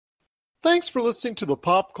Thanks for listening to the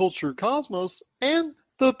Pop Culture Cosmos and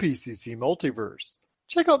the PCC Multiverse.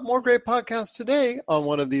 Check out more great podcasts today on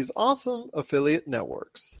one of these awesome affiliate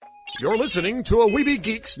networks. You're listening to a Weeby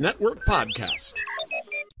Geeks Network podcast.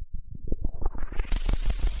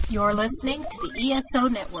 You're listening to the ESO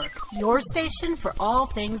Network, your station for all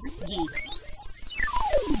things geek.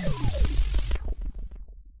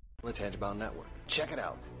 The Tangibound Network. Check it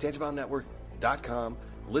out. TangiboundNetwork.com.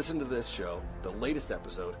 Listen to this show, the latest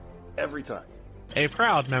episode, every time. A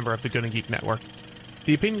proud member of the Gonna Geek Network.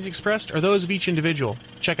 The opinions expressed are those of each individual.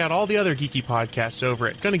 Check out all the other geeky podcasts over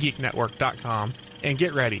at GonnaGeekNetwork.com and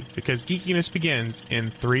get ready, because geekiness begins in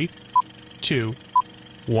 3, 2,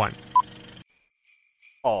 1.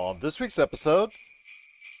 On this week's episode,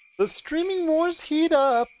 the streaming wars heat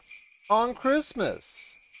up on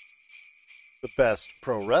Christmas. The best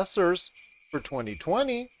pro wrestlers for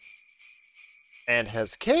 2020. And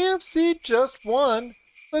has KFC just won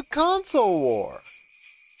the console war?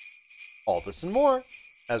 All this and more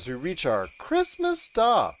as we reach our Christmas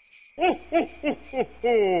stop. The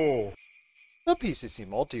PCC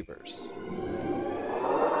Multiverse.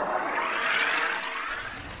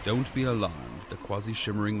 Don't be alarmed. The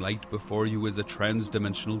quasi-shimmering light before you is a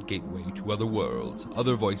trans-dimensional gateway to other worlds,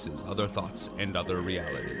 other voices, other thoughts, and other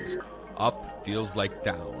realities. Up feels like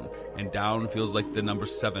down, and down feels like the number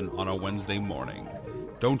 7 on a Wednesday morning.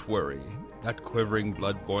 Don't worry. That quivering,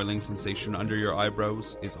 blood-boiling sensation under your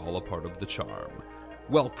eyebrows is all a part of the charm.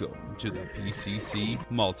 Welcome to the PCC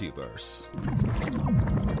Multiverse.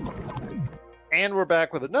 And we're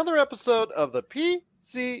back with another episode of the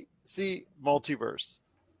PCC Multiverse.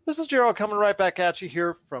 This is Gerald coming right back at you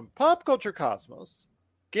here from Pop Culture Cosmos,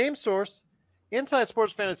 Game Source, Inside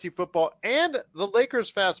Sports Fantasy Football, and the Lakers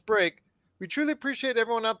Fast Break. We truly appreciate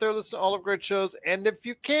everyone out there listening to all of great shows. And if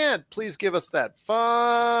you can, please give us that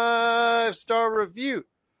 5-star review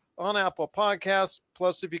on Apple Podcasts.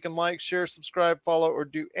 Plus, if you can like, share, subscribe, follow, or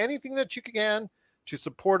do anything that you can to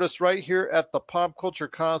support us right here at the Pop Culture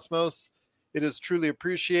Cosmos, it is truly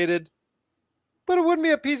appreciated. But it wouldn't be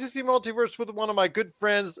a PCC Multiverse with one of my good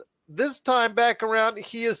friends. This time back around,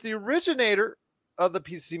 he is the originator of the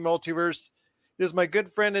PCC Multiverse. He is my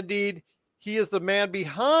good friend indeed. He is the man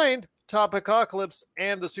behind Topicocalypse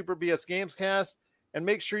and the Super BS Gamescast. And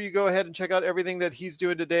make sure you go ahead and check out everything that he's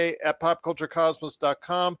doing today at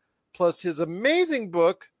popculturecosmos.com. Plus his amazing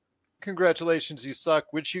book, Congratulations You Suck,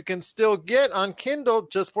 which you can still get on Kindle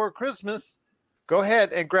just for Christmas. Go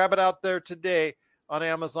ahead and grab it out there today on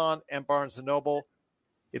Amazon and Barnes & Noble.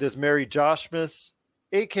 It is Merry Joshmas,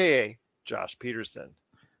 a.k.a. Josh Peterson.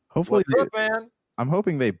 Hopefully, What's up, man? I'm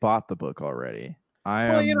hoping they bought the book already.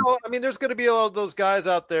 There's going to be a lot of those guys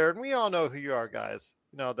out there, and we all know who you are, guys,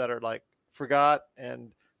 that are like forgot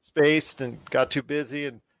and spaced and got too busy,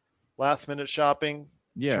 and last minute shopping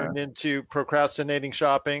turned into procrastinating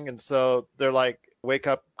shopping. And so they're like, wake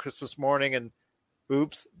up Christmas morning and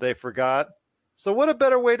oops, they forgot. So what a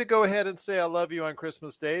better way to go ahead and say I love you on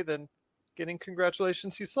Christmas Day than getting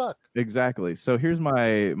Congratulations You Suck. Exactly. So here's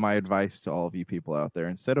my advice to all of you people out there.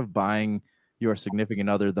 Instead of buying your significant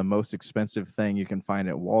other the most expensive thing you can find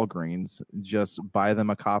at Walgreens, just buy them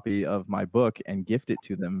a copy of my book and gift it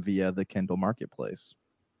to them via the Kindle Marketplace.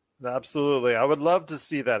 Absolutely. I would love to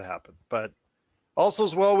see that happen. But also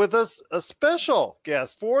as well with us, a special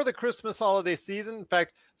guest for the Christmas holiday season. In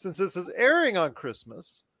fact, since this is airing on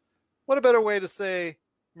Christmas, what a better way to say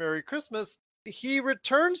Merry Christmas. He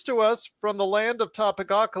returns to us from the land of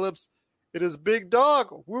Topicocalypse. It is Big Dog.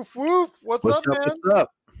 Woof, woof. What's up, man? What's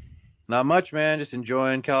up? Not much, man. Just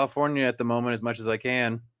enjoying California at the moment as much as I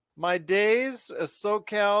can. My days as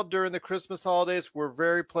SoCal during the Christmas holidays were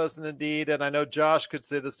very pleasant indeed. And I know Josh could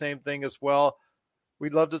say the same thing as well. We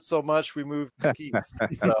loved it so much, we moved east,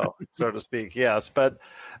 so to speak. Yes, but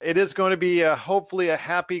it is going to be hopefully a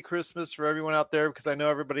happy Christmas for everyone out there, because I know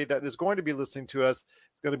everybody that is going to be listening to us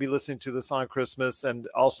is going to be listening to this on Christmas. And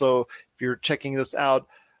also, if you're checking this out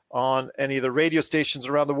on any of the radio stations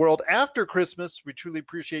around the world after Christmas, we truly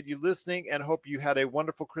appreciate you listening and hope you had a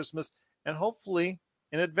wonderful Christmas. And hopefully,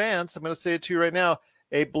 in advance, I'm going to say it to you right now,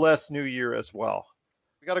 a blessed new year as well.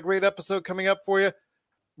 We got a great episode coming up for you.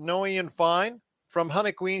 Noe and Fine from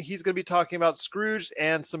Hunniqueen, he's going to be talking about Scrooge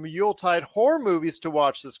and some Yuletide horror movies to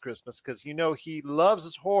watch this Christmas, because he loves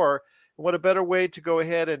his horror. And what a better way to go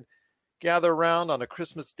ahead and gather around on a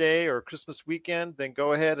Christmas day or Christmas weekend than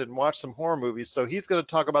go ahead and watch some horror movies. So he's going to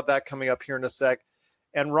talk about that coming up here in a sec.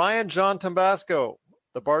 And Ryan John Tambasco,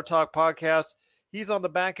 the Bar Talk podcast, he's on the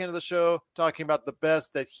back end of the show talking about the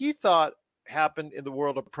best that he thought happened in the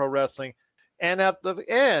world of pro wrestling. And at the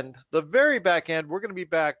end, the very back end, we're going to be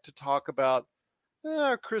back to talk about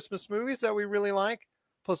our Christmas movies that we really like.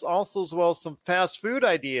 plus also as well some fast food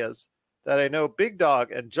ideas that I know Big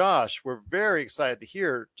Dog and Josh were very excited to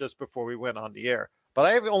hear just before we went on the air. But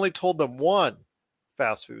I have only told them one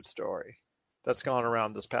fast food story that's gone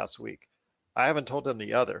around this past week. I haven't told them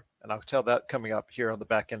the other, and I'll tell that coming up here on the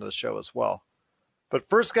back end of the show as well. But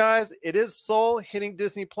first, guys, it is Soul hitting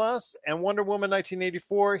Disney Plus and Wonder Woman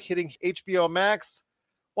 1984 hitting HBO Max.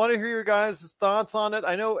 Want to hear your guys' thoughts on it?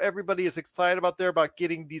 I know everybody is excited about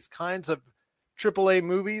getting these kinds of AAA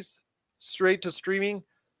movies straight to streaming.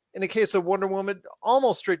 In the case of Wonder Woman,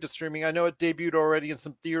 almost straight to streaming. I know it debuted already in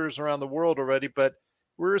some theaters around the world already, but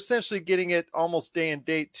we're essentially getting it almost day and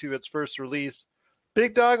date to its first release.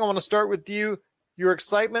 Big Dog, I want to start with you. Your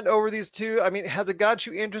excitement over these two, I mean, has it got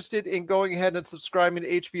you interested in going ahead and subscribing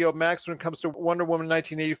to HBO Max when it comes to Wonder Woman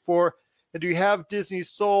 1984? And do you have Disney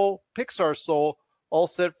Soul, Pixar Soul, all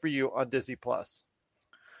set for you on Disney Plus?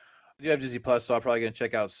 I do have Disney Plus, so I'm probably going to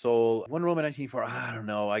check out Soul. Wonder Woman 1984, I don't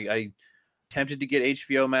know. I tempted to get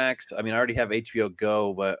HBO Max. I mean, I already have HBO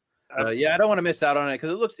Go, but yeah, I don't want to miss out on it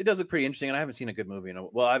because it does look pretty interesting, and I haven't seen a good movie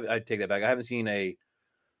I take that back. I haven't seen a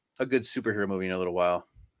good superhero movie in a little while.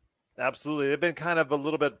 Absolutely. They've been kind of a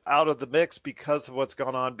little bit out of the mix because of what's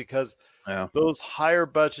gone on, because those higher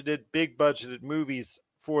budgeted, big budgeted movies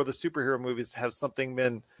for the superhero movies have something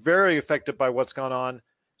been very affected by what's gone on.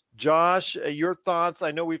 Josh, your thoughts?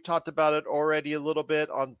 I know we've talked about it already a little bit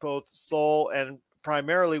on both Soul and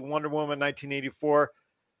primarily Wonder Woman 1984.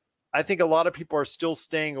 I think a lot of people are still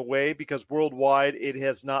staying away because worldwide it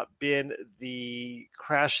has not been the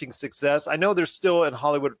crashing success. I know they're still in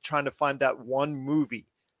Hollywood trying to find that one movie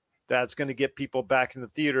that's going to get people back in the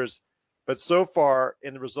theaters. But so far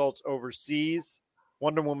in the results overseas,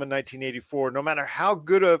 Wonder Woman 1984, no matter how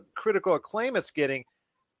good a critical acclaim it's getting,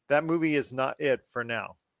 that movie is not it for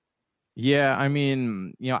now. Yeah, I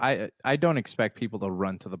mean, I don't expect people to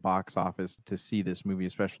run to the box office to see this movie,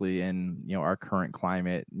 especially in, our current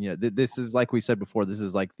climate. This is, like we said before, this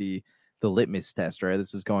is like the litmus test, right?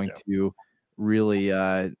 This is going to really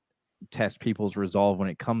test people's resolve when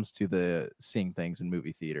it comes to the seeing things in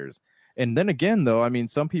movie theaters. And then again, though, I mean,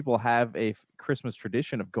 some people have a Christmas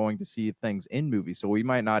tradition of going to see things in movies, so we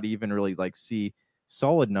might not even really see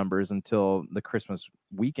solid numbers until the Christmas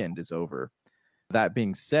weekend is over. That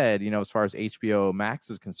being said, as far as HBO Max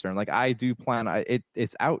is concerned, I do plan,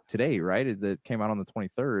 it's out today, right? It came out on the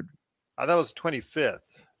 23rd. That was 25th,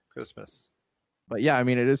 Christmas. But yeah, I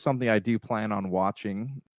mean, it is something I do plan on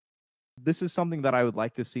watching. This is something that I would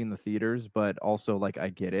like to see in the theaters, but also I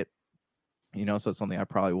get it, so it's something I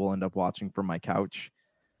probably will end up watching from my couch.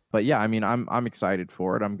 But yeah, I mean, I'm excited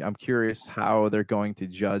for it. I'm curious how they're going to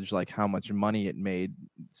judge how much money it made,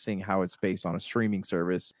 seeing how it's based on a streaming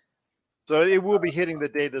service. So it will be hitting the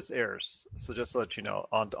day this airs. So just to let you know,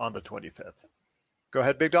 on the 25th. Go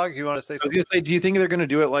ahead, Big Dog. You want to say something? I was gonna say, do you think they're going to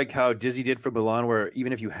do it like how Disney did for Mulan, where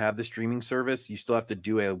even if you have the streaming service, you still have to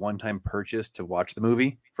do a one-time purchase to watch the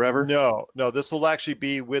movie forever? No. This will actually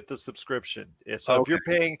be with the subscription. So if you're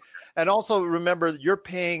paying, and also remember, you're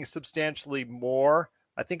paying substantially more,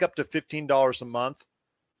 I think up to $15 a month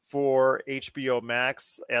for HBO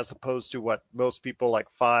Max, as opposed to what most people $5,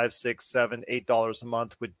 $6, $7, $8 a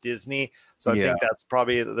month with Disney. So I think that's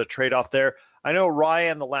probably the trade-off there. I know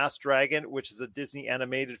Raya and the Last Dragon, which is a Disney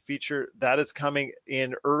animated feature, that is coming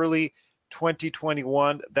in early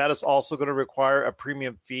 2021. That is also going to require a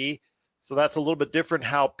premium fee. So that's a little bit different.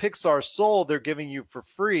 How Pixar Soul, they're giving you for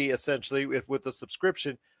free, essentially, with a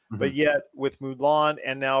subscription. But yet with Mulan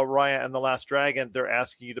and now Raya and the Last Dragon, they're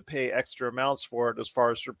asking you to pay extra amounts for it as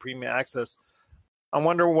far as for premium access. I'm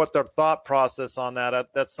wondering what their thought process on that.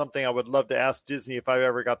 That's something I would love to ask Disney if I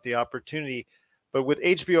ever got the opportunity. But with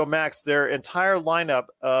HBO Max, their entire lineup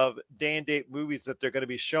of day and date movies that they're going to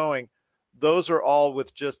be showing, those are all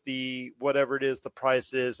with just the whatever it is the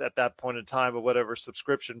price is at that point in time of whatever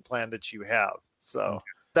subscription plan that you have. So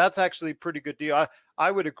that's actually a pretty good deal. I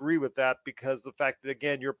would agree with that because the fact that,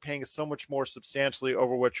 again, you're paying so much more substantially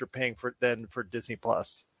over what you're paying for Disney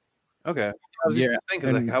Plus. Okay. I was just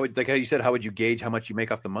thinking, how you said, how would you gauge how much you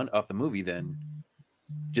make off the movie then?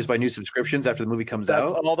 Just by new subscriptions after the movie comes out?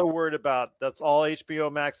 That's all they're worried about. That's all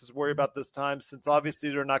HBO Max is worried about this time, since obviously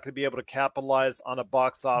they're not going to be able to capitalize on a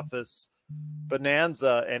box office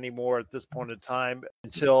bonanza anymore at this point in time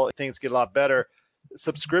until things get a lot better.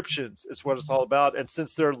 Subscriptions is what it's all about. And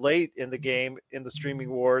since they're late in the game, in the streaming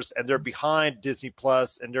wars, and they're behind Disney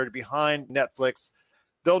Plus and they're behind Netflix,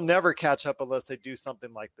 they'll never catch up unless they do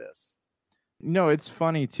something like this. No, it's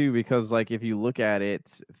funny too, because if you look at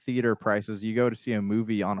it, theater prices, you go to see a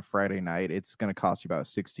movie on a Friday night, it's going to cost you about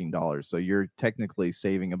 $16. So you're technically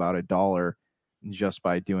saving about $1 just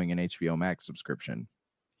by doing an HBO Max subscription.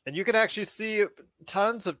 And you can actually see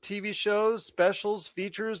tons of TV shows, specials,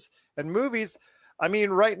 features, and movies. I mean,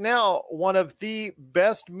 right now, one of the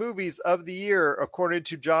best movies of the year, according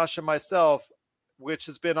to Josh and myself, which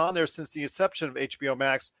has been on there since the inception of HBO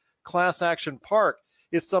Max, Class Action Park,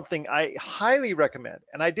 is something I highly recommend.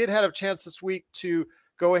 And I did have a chance this week to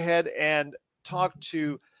go ahead and talk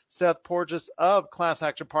to Seth Porges of Class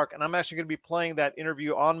Action Park. And I'm actually going to be playing that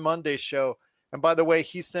interview on Monday's show. And by the way,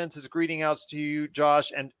 he sends his greeting outs to you,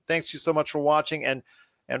 Josh, and thanks you so much for watching and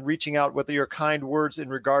reaching out with your kind words in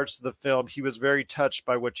regards to the film. He was very touched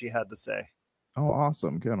by what you had to say. Oh,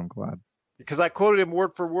 awesome. Good. I'm glad. Because I quoted him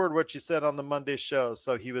word for word what you said on the Monday show.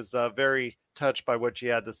 So he was very touched by what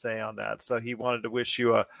you had to say on that. So he wanted to wish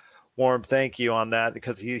you a warm thank you on that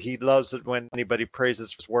because he loves it when anybody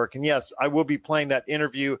praises his work. And yes, I will be playing that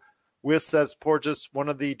interview with Seth Porges, one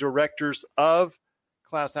of the directors of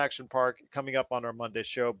Class Action Park, coming up on our Monday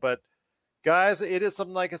show. But guys, it is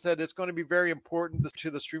something, like I said, it's going to be very important to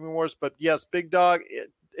the streaming wars. But yes, Big Dog,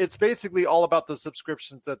 it's basically all about the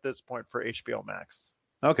subscriptions at this point for HBO Max.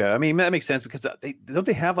 Okay, I mean that makes sense because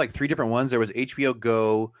they have like 3 different ones. There was HBO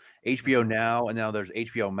Go, HBO Now, and now there's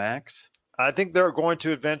HBO Max. I think they're going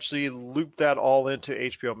to eventually loop that all into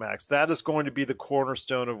HBO Max. That is going to be the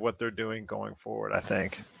cornerstone of what they're doing going forward, I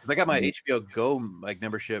think. I got my HBO Go like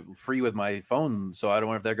membership free with my phone, so I don't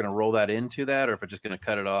know if they're going to roll that into that or if it's just going to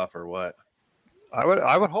cut it off or what. I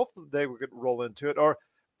would hope that they would roll into it,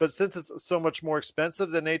 but since it's so much more expensive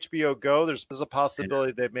than HBO Go, there's a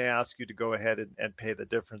possibility they may ask you to go ahead and pay the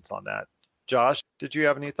difference on that. Josh, did you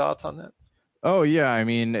have any thoughts on that? Oh yeah, I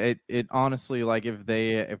mean it honestly, like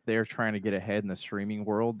if they're trying to get ahead in the streaming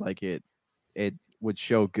world, like it would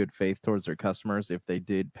show good faith towards their customers if they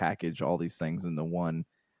did package all these things into one.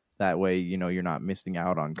 That way, you're not missing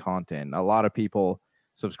out on content. A lot of people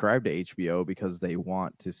subscribe to HBO because they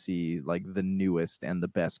want to see like the newest and the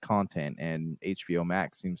best content, and HBO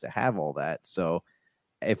Max seems to have all that. So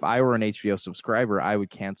if I were an HBO subscriber, I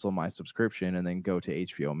would cancel my subscription and then go to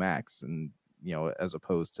HBO Max, and as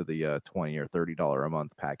opposed to the $20 or $30 a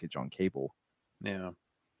month package on cable. Yeah.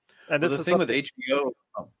 And this is the thing with HBO.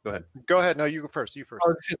 Oh, go ahead. Go ahead. No, you go first. You first. I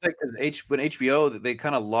was just like, when HBO, they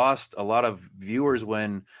kind of lost a lot of viewers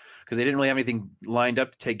because they didn't really have anything lined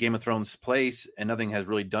up to take Game of Thrones' place, and nothing has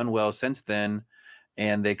really done well since then.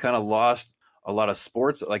 And they kind of lost a lot of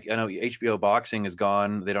sports. Like I know HBO boxing is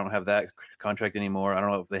gone; they don't have that contract anymore. I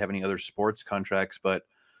don't know if they have any other sports contracts, but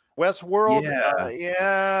Westworld,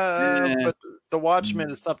 but The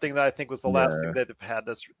Watchmen is something that I think was the last thing that have had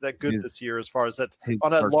that good this year, as far as that's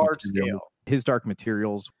on a large scale. His Dark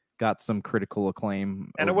Materials got some critical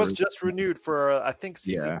acclaim, and it was just renewed for I think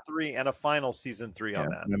season 3 and a final season 3 on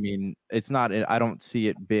that. I mean, it's not. I don't see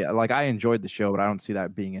it be like I enjoyed the show, but I don't see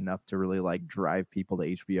that being enough to really like drive people to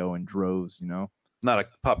HBO in droves. Not a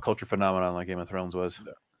pop culture phenomenon like Game of Thrones was.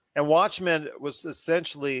 And Watchmen was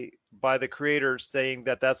essentially by the creators saying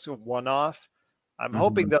that that's a one-off. I'm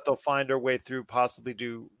hoping that they'll find their way through, possibly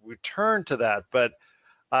to return to that. But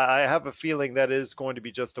I have a feeling that is going to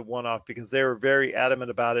be just a one-off because they were very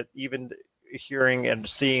adamant about it, even hearing and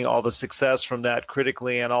seeing all the success from that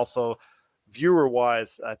critically and also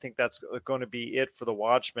viewer-wise. I think that's going to be it for The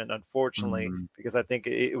Watchmen, unfortunately, because I think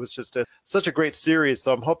it was just such a great series.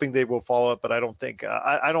 So I'm hoping they will follow it, but I don't think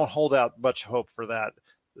I don't hold out much hope for that,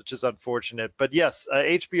 which is unfortunate. But yes,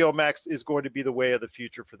 HBO Max is going to be the way of the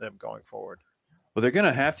future for them going forward. Well, they're going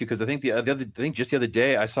to have to, because I think just the other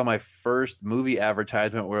day I saw my first movie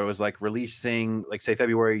advertisement where it was like releasing, like say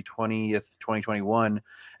February 20th, 2021,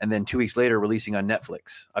 and then 2 weeks later releasing on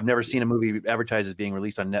Netflix. I've never seen a movie advertised as being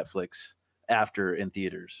released on Netflix after in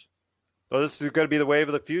theaters. Well, this is going to be the wave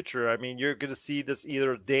of the future. I mean, you're going to see this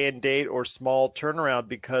either day and date or small turnaround,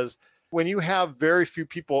 because when you have very few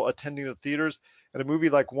people attending the theaters, and a movie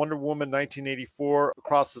like Wonder Woman 1984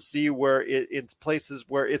 Across the Sea, where it's places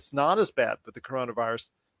where it's not as bad with the coronavirus,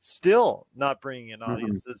 still not bringing in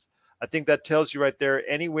audiences. I think that tells you right there,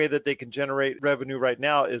 any way that they can generate revenue right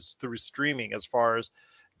now is through streaming, as far as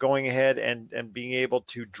going ahead and being able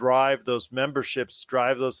to drive those memberships,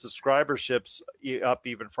 drive those subscriberships up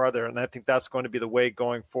even farther. And I think that's going to be the way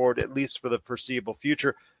going forward, at least for the foreseeable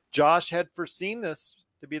future. Josh had foreseen this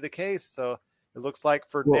to be the case. So it looks like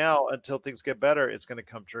now, until things get better, it's going to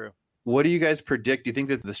come true. What do you guys predict? Do you think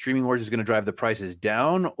that the streaming wars is going to drive the prices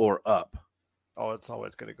down or up? Oh, it's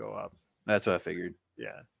always going to go up. That's what I figured.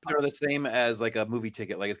 Yeah. They're the same as like a movie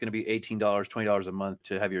ticket. Like it's going to be $18, $20 a month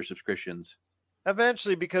to have your subscriptions.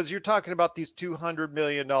 Eventually, because you're talking about these $200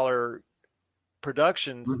 million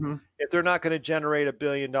productions. If they're not going to generate $1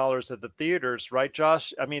 billion at the theaters, right,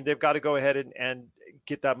 Josh? I mean, they've got to go ahead and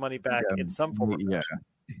get that money back in some form.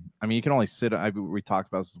 I mean, you can only sit. We talked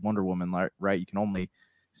about this with Wonder Woman, right? You can only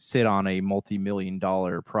sit on a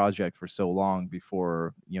multi-million-dollar project for so long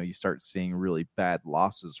before you start seeing really bad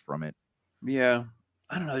losses from it. Yeah.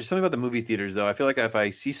 I don't know. There's something about the movie theaters, though. I feel like if I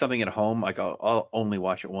see something at home, like I'll only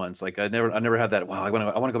watch it once. Like I never had that. Wow, I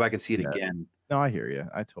want to go back and see it again. No, I hear you.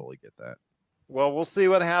 I totally get that. Well, we'll see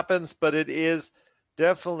what happens, but it is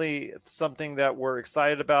definitely something that we're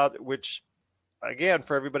excited about. Which, again,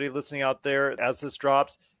 for everybody listening out there, as this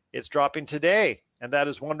drops, it's dropping today, and that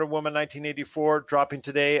is Wonder Woman 1984 dropping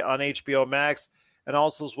today on HBO Max, and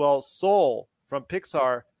also as well, Soul from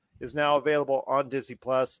Pixar is now available on Disney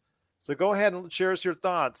Plus. So go ahead and share us your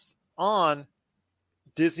thoughts on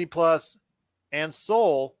Disney Plus and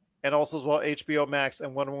Soul, and also as well HBO Max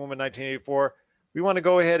and Wonder Woman 1984. We want to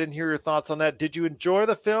go ahead and hear your thoughts on that. Did you enjoy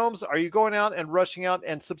the films? Are you going out and rushing out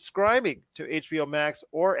and subscribing to HBO Max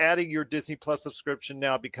or adding your Disney Plus subscription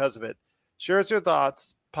now because of it? Share us your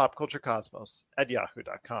thoughts,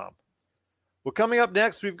 popculturecosmos@yahoo.com. Well, coming up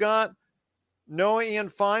next, we've got Noah Ian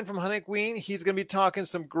Fine from Hunnick Ween. He's going to be talking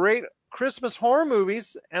some great Christmas horror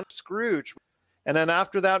movies and Scrooge. And then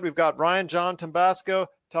after that, we've got Ryan John Tambasco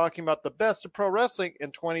talking about the best of pro wrestling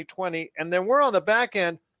in 2020. And then we're on the back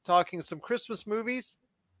end talking some Christmas movies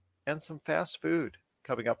and some fast food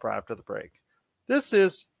coming up right after the break. This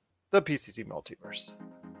is the PCC Multiverse.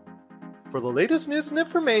 For the latest news and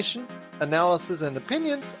information, analysis and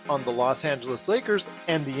opinions on the Los Angeles Lakers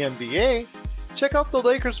and the NBA, check out the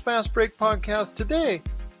Lakers Fast Break podcast today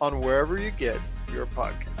on wherever you get your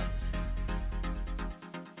podcasts.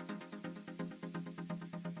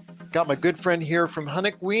 Got my good friend here from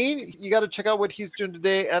Hunnick Ween. You got to check out what he's doing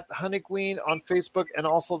today at Hunnick Ween on Facebook and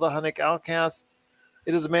also the Hunnick Outcast.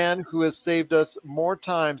 It is a man who has saved us more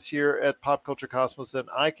times here at Pop Culture Cosmos than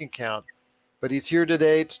I can count. But he's here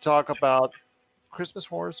today to talk about Christmas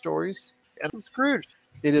horror stories and some Scrooge.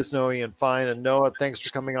 It is Noah Ian Fine. And Noah, thanks for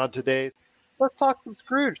coming on today. Let's talk some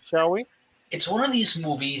Scrooge, shall we? It's one of these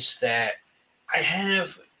movies that I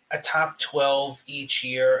have a top 12 each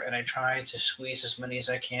year, and I try to squeeze as many as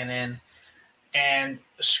I can in. And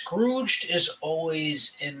Scrooged is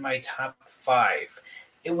always in my top 5.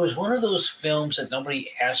 It was one of those films that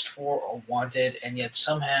nobody asked for or wanted, and yet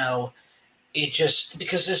somehow it just,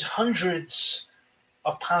 because there's hundreds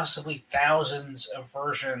of possibly thousands of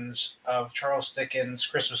versions of Charles Dickens'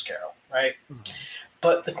 Christmas Carol, right? Mm-hmm.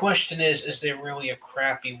 But the question is there really a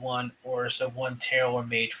crappy one, or is the one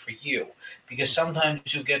tailor-made for you? Because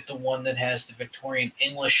sometimes you get the one that has the Victorian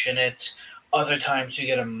English in it, other times you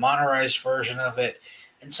get a modernized version of it,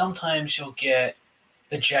 and sometimes you'll get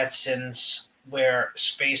the Jetsons, where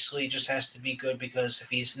Spacely just has to be good because if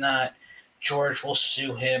he's not, George will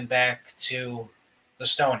sue him back to the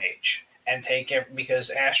Stone Age and take it because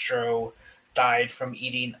Astro died from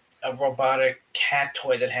eating a robotic cat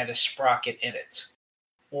toy that had a sprocket in it.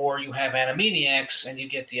 Or you have Animaniacs, and you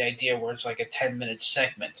get the idea where it's like a 10-minute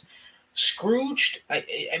segment. Scrooged, I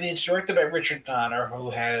mean, it's directed by Richard Donner, who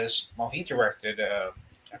he directed a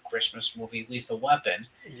Christmas movie, Lethal Weapon.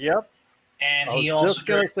 Yep. And I was just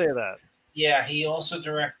going to say that. Yeah, he also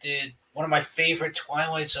directed one of my favorite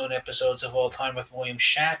Twilight Zone episodes of all time with William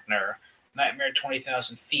Shatner, Nightmare at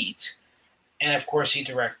 20,000 Feet. And, of course, he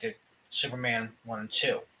directed Superman 1 and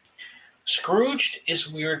 2. Scrooged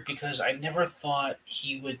is weird because I never thought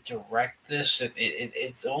he would direct this.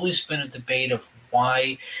 It's always been a debate of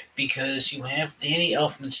why, because you have Danny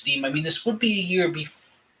Elfman's theme. I mean, this would be a year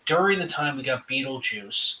during the time we got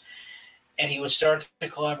Beetlejuice, and he would start to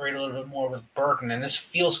collaborate a little bit more with Burton, and this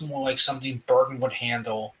feels more like something Burton would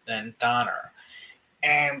handle than Donner.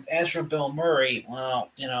 And as for Bill Murray,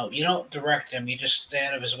 well, you don't direct him. You just stay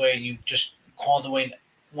out of his way, and you just call the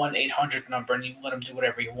 1-800 number, and you let him do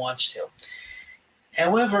whatever he wants to.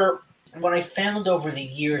 However, what I found over the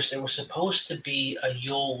years, there was supposed to be a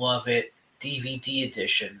You'll Love It DVD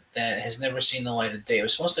edition that has never seen the light of day. It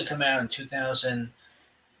was supposed to come out in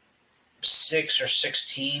 2006 or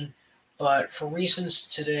 16, but for reasons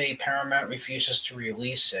today, Paramount refuses to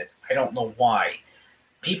release it. I don't know why.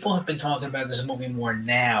 People have been talking about this movie more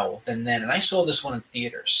now than then, and I saw this one in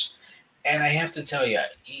theaters. And I have to tell you,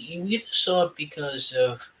 you either saw it because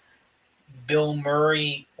of Bill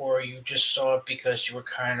Murray or you just saw it because you were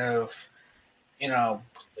kind of,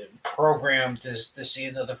 programmed to see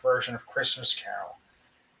another version of Christmas Carol.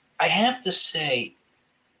 I have to say,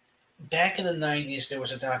 back in the 90s, there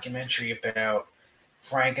was a documentary about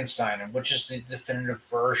Frankenstein, which is the definitive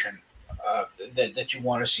version that you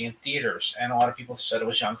want to see in theaters. And a lot of people said it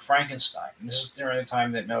was Young Frankenstein. And this is during the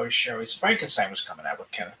time that Mary Shelley's Frankenstein was coming out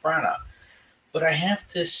with Kenneth Branagh. But I have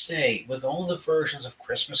to say, with all the versions of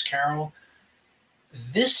Christmas Carol,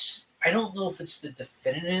 this I don't know if it's the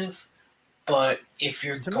definitive, but if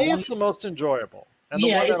you're To going, me, it's the most enjoyable, and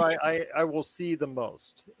Yeah, the one that I will see the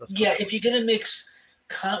most. Let's put yeah, it if you're gonna mix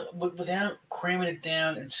without cramming it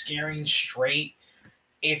down and scaring straight,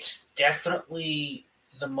 it's definitely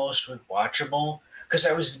the most rewatchable. Because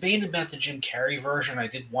I was debating about the Jim Carrey version. I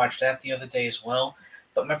did watch that the other day as well.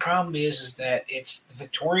 But my problem is that it's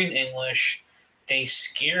Victorian English. They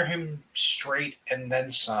scare him straight and then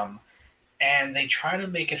some, and they try to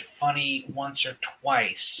make it funny once or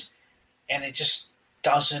twice, and it just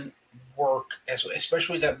doesn't work.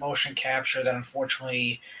 Especially that motion capture that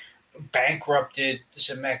unfortunately bankrupted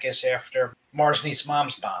Zemeckis after Mars Needs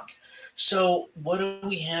Moms bombed. So what do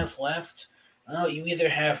we have left? You either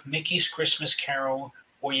have Mickey's Christmas Carol,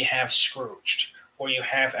 or you have Scrooged, or you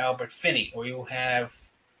have Albert Finney, or you have,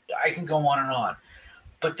 I can go on and on.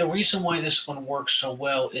 But the reason why this one works so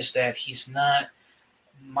well is that he's not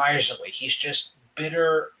miserly. He's just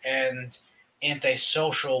bitter and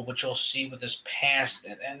antisocial, which you'll see with his past.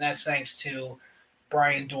 And that's thanks to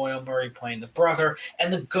Brian Doyle Murray playing the brother,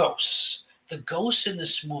 and the ghosts. The ghosts in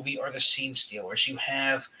this movie are the scene stealers. You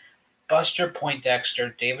have Buster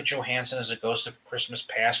Poindexter, David Johansen as a ghost of Christmas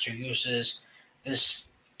past, who uses this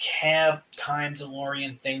cab time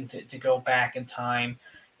DeLorean thing to go back in time.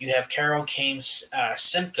 You have Carol Kane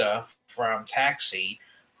Simca from Taxi,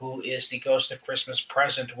 who is the ghost of Christmas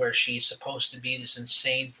present, where she's supposed to be this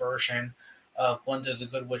insane version of Glinda the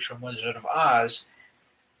Good Witch from Wizard of Oz.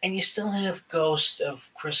 And you still have Ghost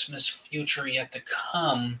of Christmas future yet to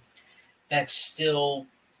come that's still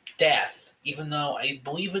death. Even though I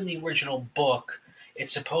believe in the original book,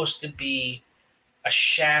 it's supposed to be a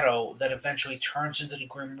shadow that eventually turns into the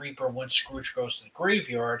Grim Reaper when Scrooge goes to the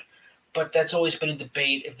graveyard. But that's always been a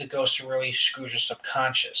debate if the ghosts are really Scrooge's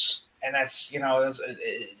subconscious. And that's,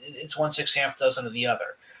 it's 1/6 half dozen of the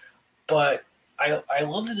other. But I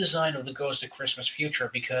love the design of the Ghost of Christmas Future,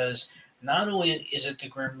 because not only is it the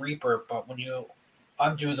Grim Reaper, but when you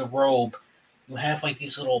undo the robe, you have like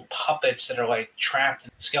these little puppets that are like trapped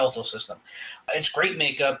in the skeletal system. It's great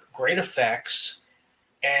makeup, great effects,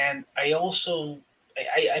 and I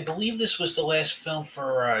believe this was the last film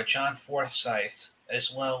for John Forsythe,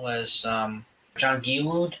 as well as John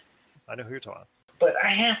Gielgud. I know who you're talking. But I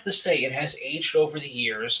have to say, it has aged over the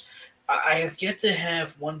years. I have yet to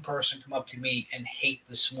have one person come up to me and hate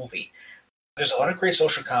this movie. There's a lot of great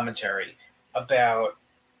social commentary about,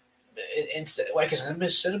 like I said,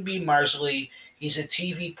 instead of being miserly, he's a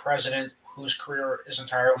TV president whose career is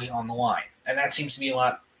entirely on the line. And that seems to be a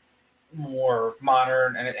lot more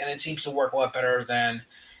modern, and it seems to work a lot better than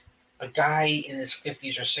a guy in his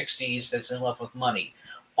 50s or 60s that's in love with money.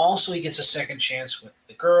 Also, he gets a second chance with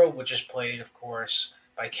the girl, which is played, of course,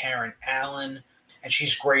 by Karen Allen, and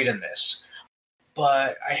she's great in this.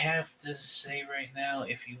 But I have to say right now,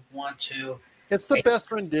 if you want to... It's the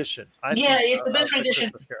best rendition. It's the best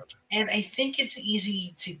rendition. And I think it's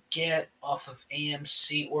easy to get off of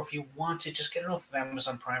AMC, or if you want to, just get it off of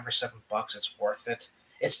Amazon Prime for $7. It's worth it.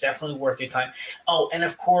 It's definitely worth your time. Oh, and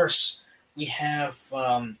of course, we have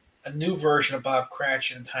a new version of Bob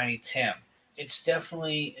Cratchit and Tiny Tim. It's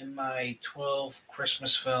definitely in my 12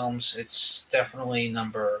 Christmas films. It's definitely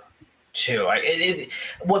number 2.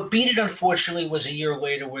 What beat it, unfortunately, was a year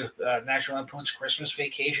later with National Lampoon's Christmas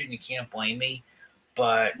Vacation. You can't blame me.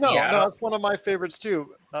 But no, it's one of my favorites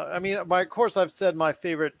too. Of course, I've said my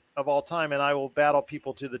favorite of all time, and I will battle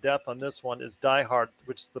people to the death on this one, is Die Hard,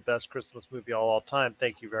 which is the best Christmas movie of all time.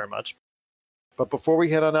 Thank you very much. But before we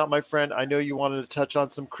head on out, my friend, I know you wanted to touch on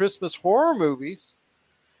some Christmas horror movies.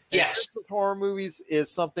 Yes. Christmas horror movies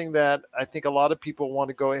is something that I think a lot of people want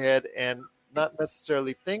to go ahead and not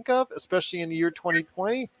necessarily think of, especially in the year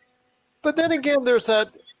 2020. But then again, there's that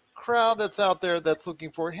crowd that's out there that's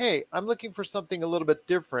looking for, hey, I'm looking for something a little bit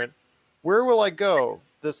different. Where will I go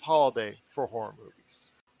this holiday for horror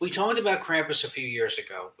movies? We talked about Krampus a few years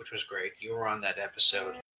ago, which was great. You were on that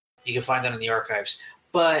episode. You can find that in the archives.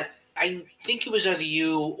 But I think it was either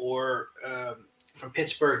you or from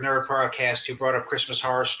Pittsburgh Nerd Podcast who brought up Christmas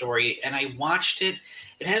Horror Story, and I watched it.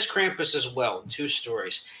 It has Krampus as well, 2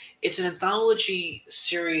 stories. It's an anthology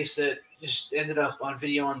series that just ended up on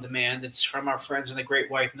video on demand. It's from our friends in the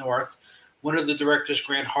Great White North. One of the directors,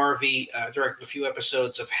 Grant Harvey, directed a few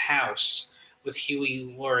episodes of House with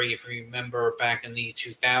Huey Laurie, if you remember, back in the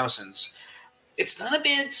 2000s. It's not a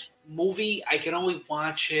bad movie. I can only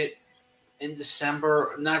watch it in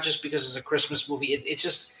December, not just because it's a Christmas movie. It's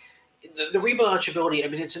just the rewatchability. I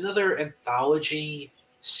mean, it's another anthology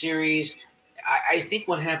series. I think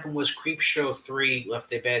what happened was Creepshow 3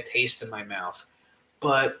 left a bad taste in my mouth.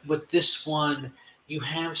 But with this one, you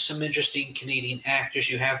have some interesting Canadian actors.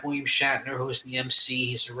 You have William Shatner, who is the MC.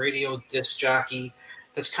 He's a radio disc jockey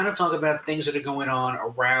that's kind of talking about things that are going on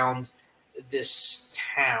around this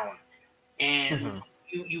town. And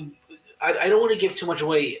I don't want to give too much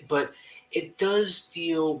away, but it does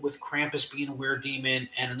deal with Krampus being a weird demon,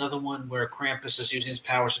 and another one where Krampus is using his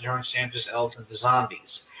powers to turn Santa's elves into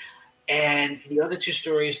zombies. And the other two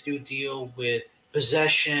stories do deal with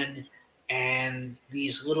possession and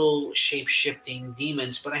these little shape-shifting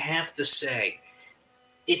demons. But I have to say,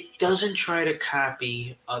 it doesn't try to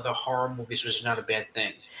copy other horror movies, which is not a bad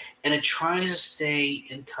thing. And it tries to stay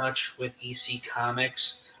in touch with EC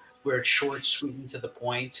Comics, where it's short, sweet, and to the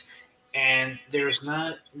point. And there's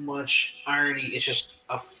not much irony. It's just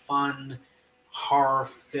a fun horror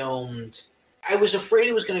filmed. I was afraid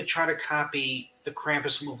it was going to try to copy the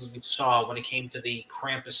Krampus movie we saw when it came to the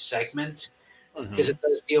Krampus segment, because it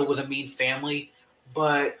does deal with a mean family,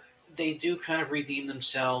 but they do kind of redeem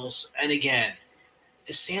themselves. And again,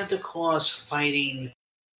 Santa Claus fighting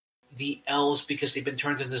the elves because they've been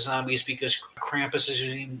turned into zombies because Krampus is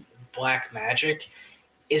using black magic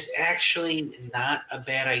is actually not a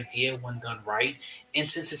bad idea when done right. And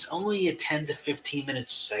since it's only a 10 to 15 minute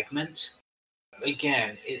segment,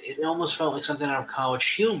 again, it almost felt like something out of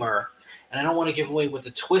College Humor. And I don't want to give away what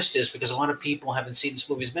the twist is because a lot of people haven't seen this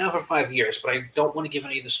movie. It's been out for 5 years, but I don't want to give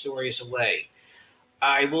any of the stories away.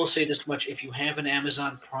 I will say this much. If you have an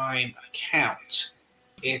Amazon Prime account,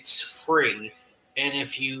 it's free. And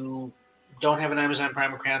if you don't have an Amazon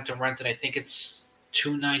Prime account to rent it, I think it's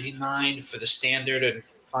 $2.99 for the standard and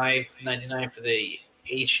 $5.99 for the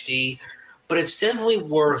HD. But it's definitely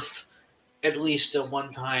worth at least a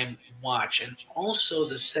one-time watch. And also,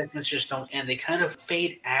 the segments just don't end. They kind of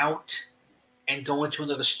fade out and go into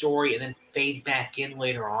another story and then fade back in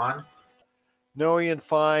later on. Noe and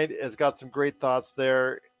Find has got some great thoughts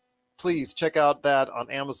there. Please check out that on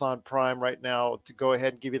Amazon Prime right now to go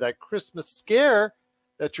ahead and give you that Christmas scare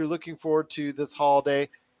that you're looking forward to this holiday.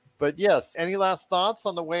 But yes, any last thoughts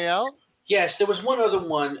on the way out? Yes, there was one other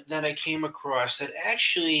one that I came across that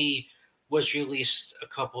actually was released a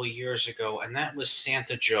couple of years ago, and that was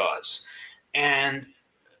Santa Jaws. And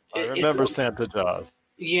I remember Santa Jaws.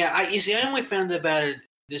 Yeah, I only found about it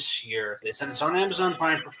this year. And it's on Amazon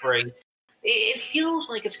Prime for free. It feels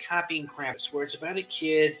like it's copying Krampus, where it's about a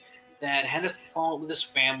kid that had to fall with his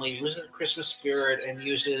family, loses the Christmas spirit, and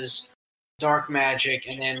uses dark magic,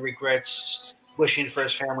 and then regrets wishing for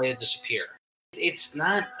his family to disappear. It's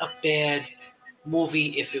not a bad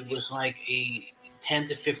movie if it was like a 10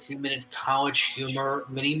 to 15 minute College Humor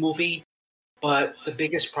mini movie, but the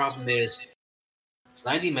biggest problem is it's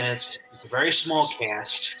 90 minutes, it's a very small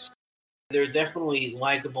cast, they're definitely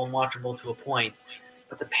likable and watchable to a point,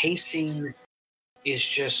 but the pacing is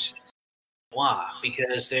just blah,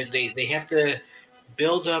 because they have to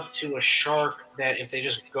build up to a shark that if they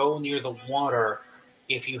just go near the water,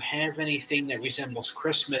 if you have anything that resembles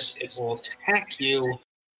Christmas, it will attack you.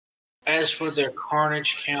 As for their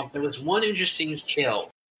carnage count, there was one interesting kill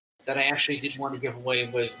that I actually did want to give away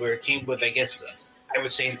with, where it came with, I guess, I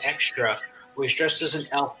would say an extra, where he's dressed as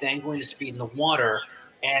an elf dangling his feet in the water,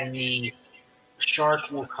 and the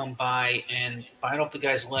shark will come by and bite off the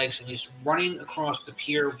guy's legs, and he's running across the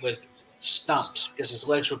pier with stumps because his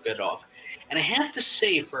legs were bit off. And I have to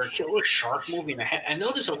say, for a killer shark movie, and I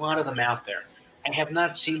know there's a lot of them out there, I have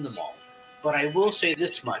not seen them all. But I will say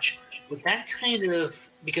this much. With that kind of,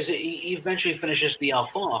 because he eventually finishes the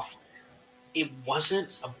elf off, it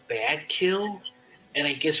wasn't a bad kill. And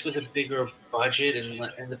I guess with a bigger budget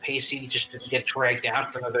and the pacing just didn't get dragged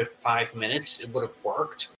out for another 5 minutes, it would have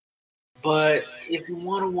worked. But if you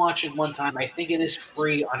want to watch it one time, I think it is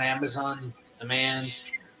free on Amazon Demand.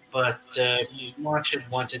 But you watch it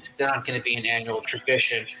once, it's not going to be an annual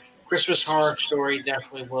tradition. Christmas Horror Story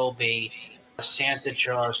definitely will be. Santa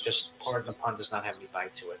Jaws, just pardon the pun, does not have any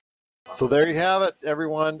bite to it. So there you have it,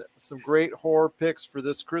 everyone. Some great horror picks for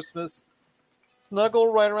this Christmas.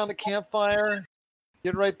 Snuggle right around the campfire.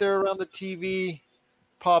 Get right there around the TV.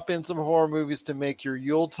 Pop in some horror movies to make your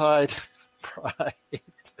Yuletide bright.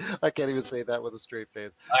 I can't even say that with a straight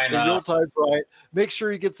face. I know. Your Yuletide bright. Make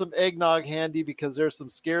sure you get some eggnog handy because there's some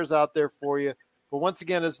scares out there for you. But once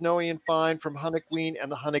again, it's Noe and Fine from Hunnikween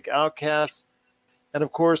and the Hunnick Outcasts. And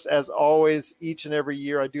of course, as always, each and every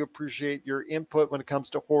year, I do appreciate your input when it comes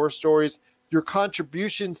to horror stories. Your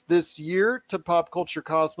contributions this year to Pop Culture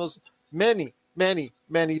Cosmos, many, many,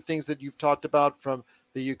 many things that you've talked about, from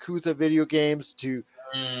the Yakuza video games to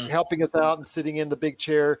helping us out and sitting in the big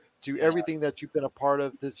chair to everything that you've been a part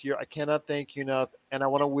of this year. I cannot thank you enough. And I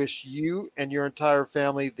want to wish you and your entire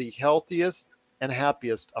family the healthiest and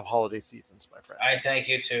happiest of holiday seasons, my friend. I thank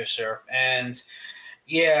you too, sir. And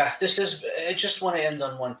Yeah, I just want to end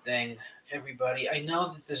on one thing, everybody. I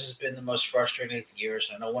know that this has been the most frustrating of years,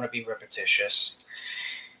 and I don't want to be repetitious.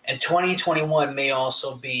 And 2021 may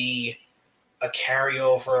also be a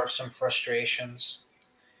carryover of some frustrations.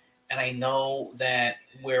 And I know that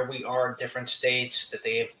where we are in different states, that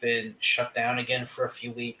they have been shut down again for a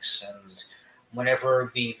few weeks. And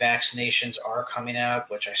whenever the vaccinations are coming out,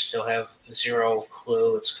 which I still have zero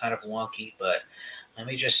clue, it's kind of wonky, but let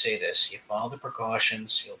me just say this. You follow the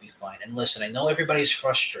precautions, you'll be fine. And listen, I know everybody's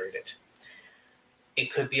frustrated.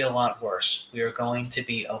 It could be a lot worse. We are going to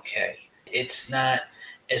be okay. It's not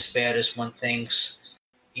as bad as one thinks.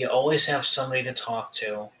 You always have somebody to talk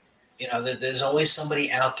to. You know, there's always somebody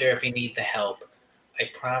out there if you need the help. I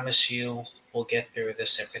promise you we'll get through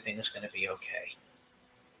this. Everything is going to be okay.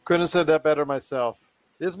 Couldn't have said that better myself.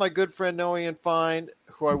 This is my good friend Noe and Fine,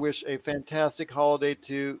 who I wish a fantastic holiday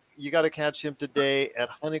to. You got to catch him today at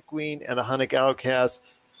Hunnic Queen and the Hunnic Outcast.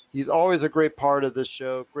 He's always a great part of this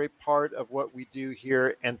show, great part of what we do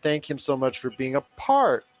here, and thank him so much for being a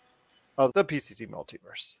part of the PCC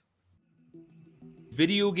Multiverse.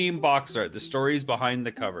 Video game box art, the stories behind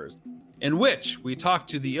the covers, in which we talk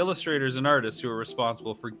to the illustrators and artists who are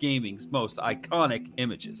responsible for gaming's most iconic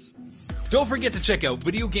images. Don't forget to check out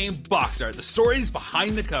Video Game Box Art, the stories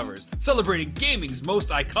behind the covers, celebrating gaming's most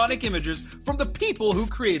iconic images from the people who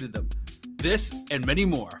created them. This and many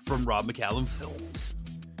more from Rob McCallum Films.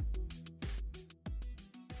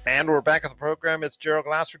 And we're back on the program. It's Gerald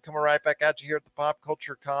Glassford coming right back at you here at the Pop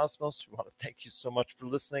Culture Cosmos. We want to thank you so much for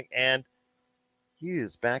listening, and he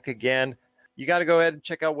is back again. You got to go ahead and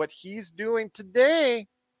check out what he's doing today,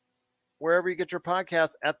 wherever you get your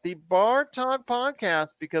podcast, at the Bar Talk Podcast,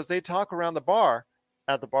 because they talk around the bar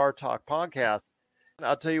at the Bar Talk Podcast. And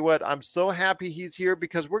I'll tell you what, I'm so happy he's here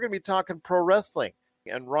because we're going to be talking pro wrestling.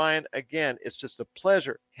 And Ryan, again, it's just a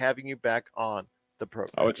pleasure having you back on the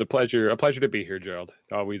program. Oh, it's a pleasure to be here, Gerald.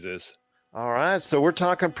 It always is. All right, so we're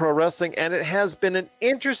talking pro wrestling, and it has been an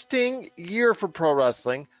interesting year for pro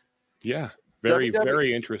wrestling. Yeah,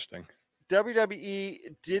 very interesting. WWE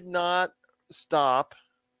did not stop,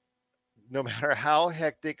 no matter how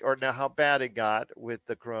hectic or now how bad it got with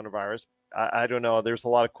the coronavirus. I don't know. There's a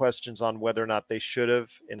lot of questions on whether or not they should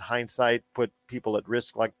have, in hindsight, put people at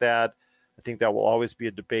risk like that. I think that will always be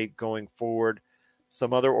a debate going forward.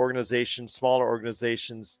 Some other organizations, smaller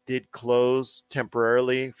organizations, did close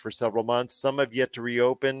temporarily for several months. Some have yet to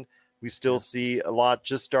reopen. We still see a lot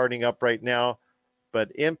just starting up right now.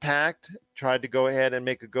 But Impact tried to go ahead and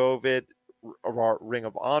make a go of it. Ring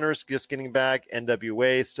of Honor is just getting back.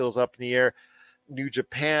 NWA still is up in the air. New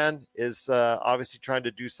Japan is obviously trying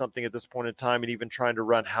to do something at this point in time and even trying to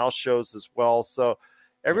run house shows as well. So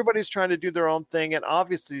everybody's trying to do their own thing. And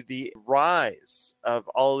obviously the rise of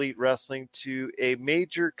All Elite Wrestling to a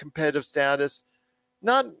major competitive status,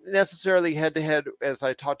 not necessarily head-to-head, as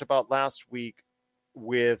I talked about last week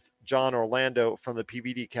with John Orlando from the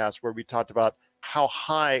PVD cast, where we talked about how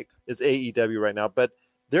high is AEW right now. But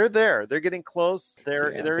they're there. They're getting close. They're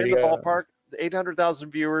in the ballpark. 800,000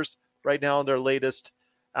 viewers right now in their latest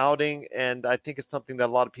outing, and I think it's something that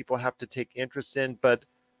a lot of people have to take interest in. But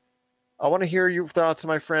I want to hear your thoughts,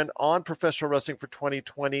 my friend, on professional wrestling for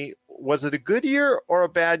 2020. Was it a good year or a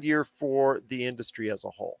bad year for the industry as a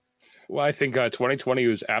whole? Well, I think 2020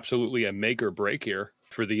 was absolutely a make or break year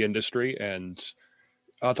for the industry, and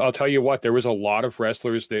I'll tell you what, there was a lot of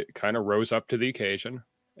wrestlers that kind of rose up to the occasion,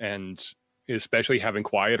 and especially having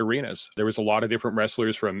quiet arenas. There was a lot of different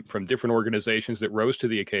wrestlers from different organizations that rose to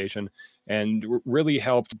the occasion and really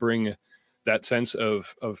helped bring that sense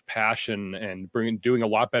of passion and doing a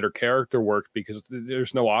lot better character work, because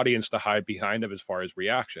there's no audience to hide behind them as far as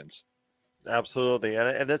reactions. Absolutely.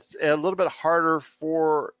 And it's a little bit harder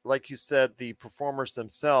for, like you said, the performers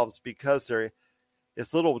themselves, because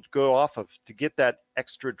it's little to go off of to get that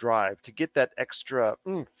extra drive, to get that extra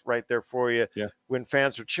oomph right there for you when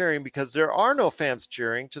fans are cheering, because there are no fans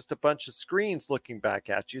cheering, just a bunch of screens looking back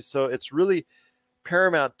at you. So it's really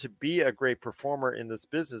paramount to be a great performer in this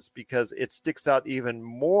business, because it sticks out even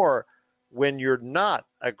more when you're not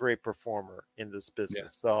a great performer in this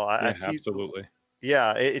business. Yeah. So I see. Absolutely.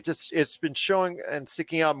 Yeah. It's been showing and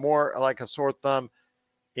sticking out more like a sore thumb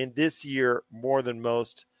in this year more than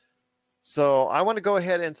most. So I want to go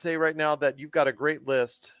ahead and say right now that you've got a great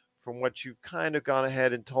list from what you've kind of gone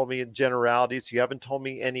ahead and told me in generalities. You haven't told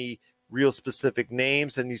me any real specific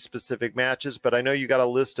names, any specific matches, but I know you got a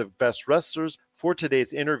list of best wrestlers for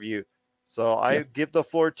today's interview. So I give the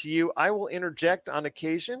floor to you. I will interject on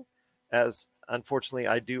occasion, as unfortunately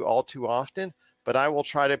I do all too often, but I will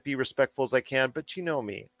try to be respectful as I can. But you know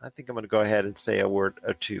me, I think I'm going to go ahead and say a word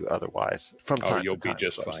or two otherwise from time you'll to time. be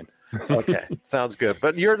just fine. Okay, sounds good.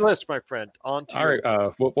 But your list, my friend, on to All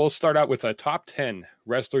right, we'll start out with a top 10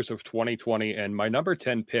 wrestlers of 2020, and my number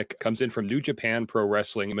 10 pick comes in from New Japan Pro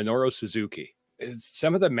Wrestling, Minoru Suzuki.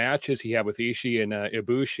 Some of the matches he had with Ishii and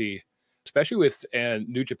Ibushi, especially with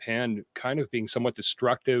New Japan kind of being somewhat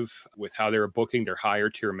destructive with how they were booking their higher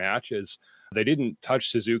tier matches, they didn't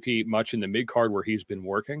touch Suzuki much in the mid card where he's been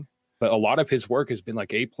working. But a lot of his work has been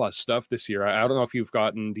like A+ stuff this year. I don't know if you've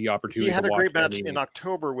gotten the opportunity. He had to a watch great match in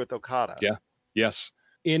October with Okada. Yeah. Yes.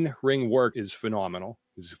 In-ring work is phenomenal.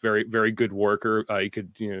 He's a very, very good worker. He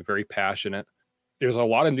could, very passionate. There's a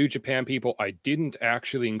lot of New Japan people I didn't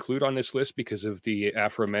actually include on this list because of the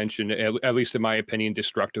aforementioned, at least in my opinion,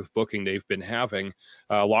 destructive booking they've been having.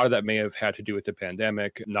 A lot of that may have had to do with the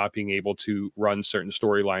pandemic, not being able to run certain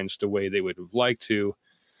storylines the way they would have liked to.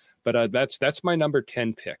 But that's my number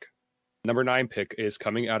 10 pick. Number 9 pick is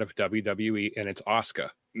coming out of WWE, and it's Asuka.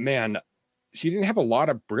 Man, she didn't have a lot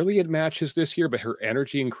of brilliant matches this year, but her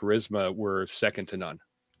energy and charisma were second to none.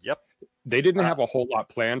 Yep. They didn't have a whole lot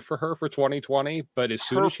planned for her for 2020 , but as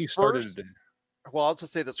soon as she started... Well, I'll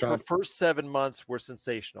just say this. Her first 7 months were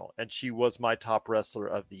sensational, and she was my top wrestler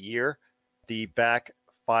of the year. The back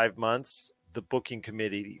 5 months, the booking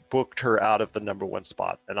committee booked her out of the number 1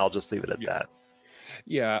 spot, and I'll just leave it at that.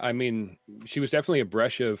 Yeah, I mean, she was definitely a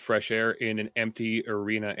breath of fresh air in an empty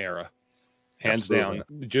arena era. Hands down,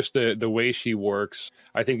 just the way she works.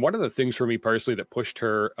 I think one of the things for me personally that pushed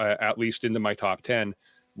her at least into my top 10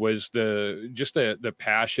 was the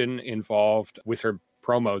passion involved with her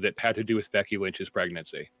promo that had to do with Becky Lynch's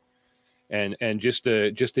pregnancy, and just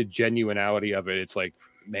the genuinity of it. It's like,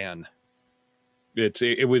 man,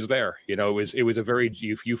 it was there. It was a very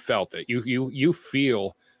you felt it. You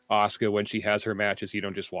feel Asuka when she has her matches. You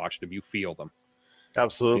don't just watch them; you feel them.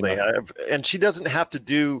 Absolutely, and she doesn't have to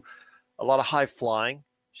do a lot of high flying.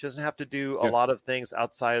 She doesn't have to do a lot of things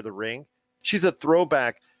outside of the ring. She's a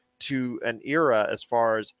throwback to an era as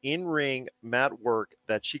far as in-ring mat work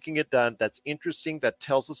that she can get done, that's interesting, that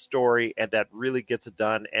tells a story, and that really gets it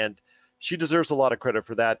done. And she deserves a lot of credit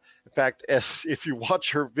for that. In fact, if you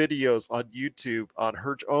watch her videos on YouTube on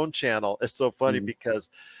her own channel, it's so funny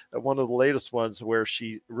because one of the latest ones where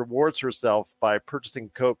she rewards herself by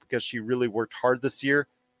purchasing Coke because she really worked hard this year.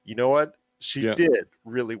 You know what? She did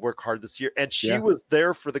really work hard this year. And she was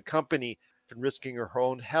there for the company and risking her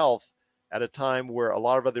own health at a time where a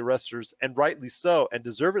lot of other wrestlers, and rightly so, and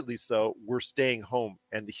deservedly so, were staying home.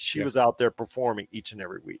 And she was out there performing each and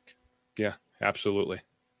every week. Yeah, absolutely.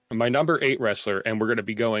 My number 8 wrestler, and we're going to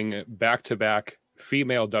be going back-to-back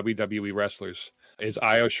female WWE wrestlers, is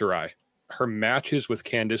Io Shirai. Her matches with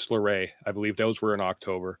Candice LeRae, I believe those were in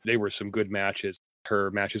October. They were some good matches. Her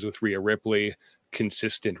matches with Rhea Ripley,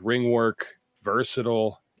 consistent ring work,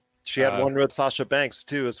 versatile. She had one with Sasha Banks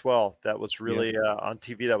too, as well. That was really on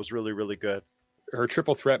TV. That was really, really good. Her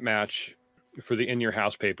triple threat match for the In Your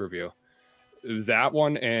House pay-per-view, that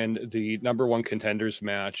one and the number 1 contenders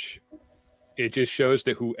match, it just shows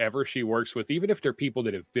that whoever she works with, even if they're people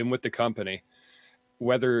that have been with the company,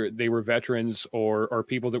 whether they were veterans or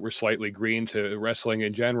people that were slightly green to wrestling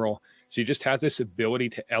in general, she just has this ability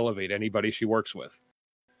to elevate anybody she works with.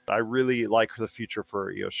 I really like the future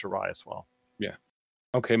for Io Shirai as well. Yeah.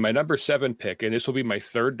 Okay, my number 7 pick, and this will be my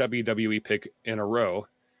 3rd WWE pick in a row,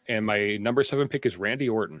 and my number 7 pick is Randy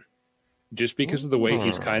Orton, just because of the way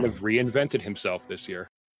he's kind of reinvented himself this year.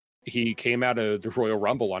 He came out of the Royal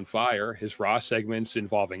Rumble on fire. His Raw segments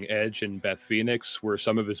involving Edge and Beth Phoenix were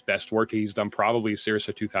some of his best work he's done, probably since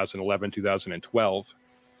 2011, 2012.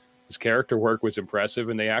 His character work was impressive,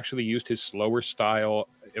 and they actually used his slower style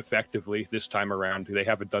effectively this time around. They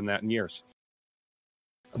haven't done that in years.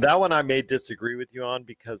 That one I may disagree with you on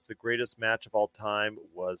because the greatest match of all time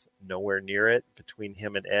was nowhere near it between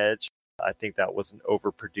him and Edge. I think that was an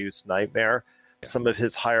overproduced nightmare. Some of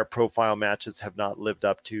his higher profile matches have not lived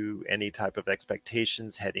up to any type of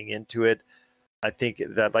expectations heading into it. I think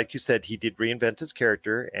that, like you said, he did reinvent his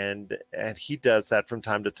character, and he does that from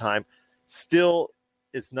time to time. Still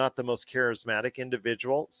is not the most charismatic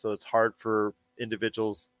individual, so it's hard for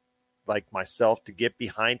individuals like myself to get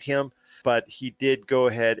behind him. But he did go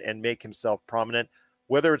ahead and make himself prominent,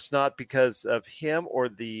 whether it's not because of him or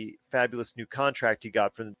the fabulous new contract he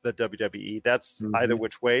got from the WWE. That's either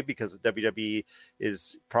which way, because the WWE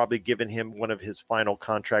is probably giving him one of his final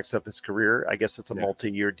contracts of his career. I guess it's a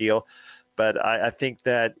multi-year deal. But I think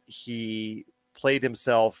that he played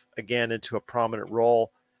himself again into a prominent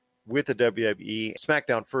role with the WWE.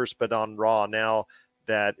 SmackDown first, but on Raw now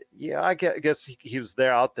that, I guess he was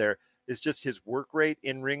there out there. It's just his work rate,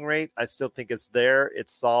 in-ring rate. I still think it's there.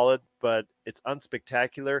 It's solid, but it's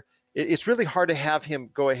unspectacular. It's really hard to have him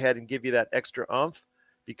go ahead and give you that extra oomph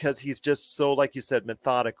because he's just so, like you said,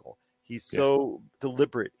 methodical. He's so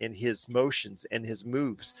deliberate in his motions and his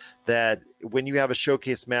moves that when you have a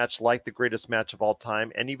showcase match like the greatest match of all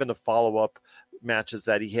time, and even the follow-up matches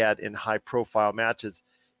that he had in high-profile matches,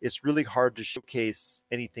 it's really hard to showcase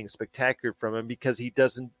anything spectacular from him because he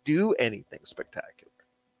doesn't do anything spectacular.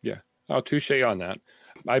 Yeah. Oh, touche on that.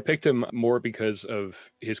 I picked him more because of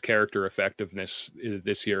his character effectiveness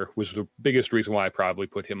this year was the biggest reason why I probably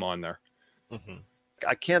put him on there. Mm-hmm.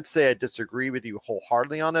 I can't say I disagree with you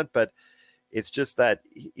wholeheartedly on it, but it's just that,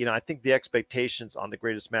 I think the expectations on the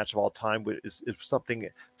greatest match of all time is something,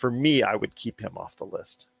 for me, I would keep him off the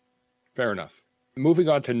list. Fair enough. Moving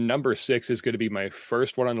on to number 6 is going to be my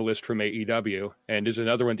first one on the list from AEW, and is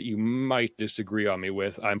another one that you might disagree on me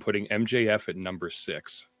with. I'm putting MJF at number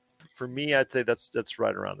 6. For me, I'd say that's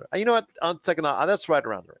right around there. You know what? On second, that's right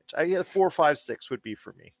around the range. 4, 5, 6 would be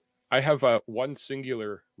for me. I have one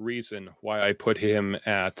singular reason why I put him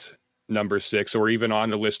at number 6, or even on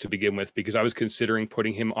the list to begin with, because I was considering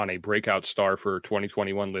putting him on a breakout star for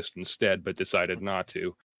 2021 list instead, but decided not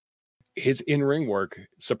to. His in-ring work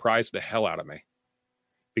surprised the hell out of me,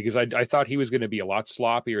 because I thought he was going to be a lot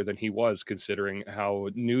sloppier than he was, considering how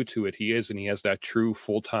new to it he is, and he has that true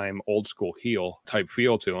full-time old school heel type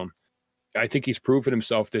feel to him. I think he's proven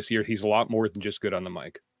himself this year. He's a lot more than just good on the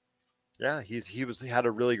mic. Yeah, he had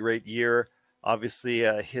a really great year. Obviously,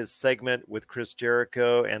 his segment with Chris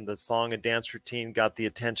Jericho and the song and dance routine got the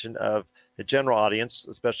attention of the general audience,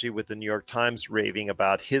 especially with the New York Times raving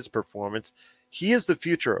about his performance. He is the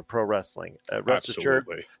future of pro wrestling, rest assured.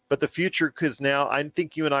 But the future, because now I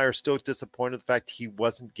think you and I are still disappointed in the fact he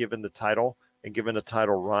wasn't given the title and given a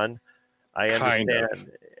title run. I understand.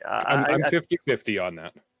 I'm 50-50 on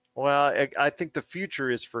that. Well, I think the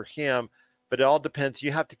future is for him, but it all depends.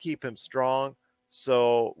 You have to keep him strong.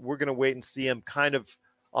 So we're going to wait and see him kind of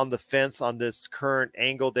on the fence on this current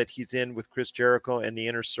angle that he's in with Chris Jericho and the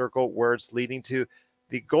inner circle, where it's leading to.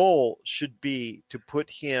 The goal should be to put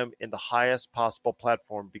him in the highest possible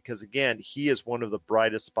platform because, again, he is one of the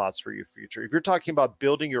brightest spots for your future. If you're talking about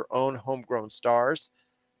building your own homegrown stars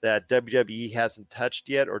that WWE hasn't touched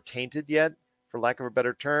yet or tainted yet, for lack of a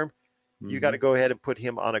better term, you got to go ahead and put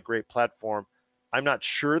him on a great platform. I'm not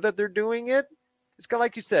sure that they're doing it. It's kind of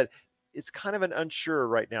like you said, it's kind of an unsure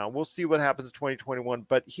right now. We'll see what happens in 2021,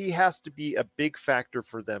 but he has to be a big factor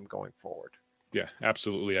for them going forward. Yeah,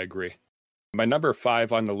 absolutely. I agree. My number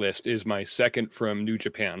 5 on the list is my second from New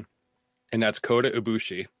Japan, and that's Kota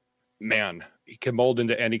Ibushi. Man, he can mold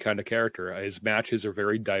into any kind of character. His matches are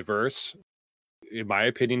very diverse. In my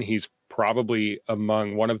opinion, he's probably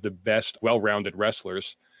among one of the best well-rounded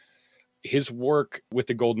wrestlers. His work with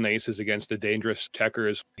the Golden Aces against the Dangerous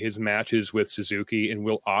Tekkers, his matches with Suzuki and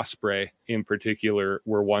Will Ospreay in particular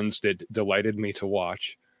were ones that delighted me to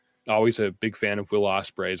watch. Always a big fan of Will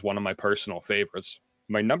Ospreay, is one of my personal favorites.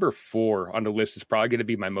 My number 4 on the list is probably going to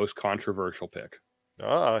be my most controversial pick.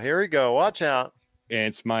 Oh, here we go. Watch out. And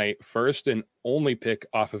it's my first and only pick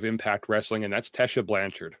off of Impact Wrestling, and that's Tessa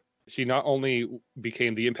Blanchard. She not only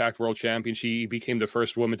became the Impact World Champion, she became the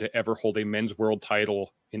first woman to ever hold a men's world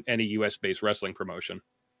title in any US-based wrestling promotion.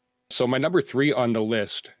 So my number 3 on the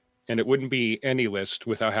list, and it wouldn't be any list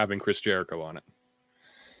without having Chris Jericho on it.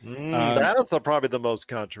 That is probably the most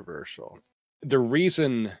controversial. The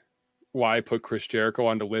reason why I put Chris Jericho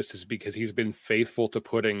on the list is because he's been faithful to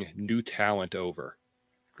putting new talent over.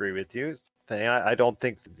 Agree with you. I don't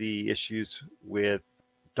think the issues with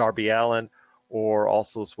Darby Allin or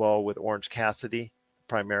also as well with Orange Cassidy,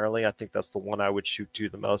 primarily, I think that's the one I would shoot to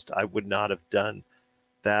the most. I would not have done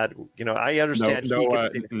that. I understand.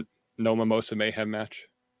 No Mimosa Mayhem match.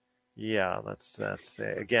 Yeah, that's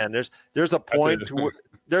again. There's a point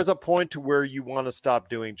to where you want to stop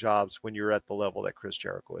doing jobs when you're at the level that Chris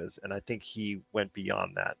Jericho is, and I think he went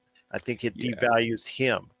beyond that. I think it devalues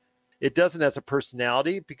him. It doesn't as a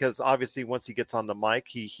personality, because obviously once he gets on the mic,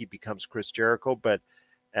 he becomes Chris Jericho, but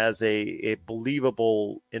as a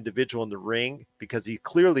believable individual in the ring, because he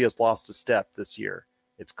clearly has lost a step this year.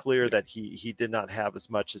 It's clear that he did not have as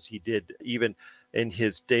much as he did even in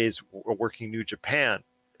his days working New Japan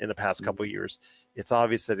in the past couple of years. It's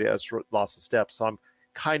obvious that he has lost a step. So I'm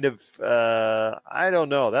kind of, I don't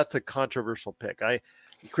know. That's a controversial pick.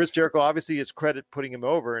 Chris Jericho obviously is credit putting him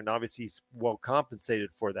over, and obviously he's well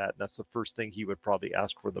compensated for that. And that's the first thing he would probably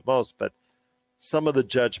ask for the most. But some of the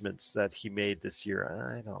judgments that he made this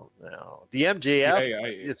year, I don't know. The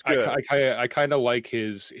MJF is good. I kind of like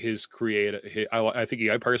his creative. I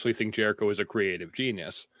personally think Jericho is a creative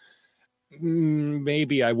genius.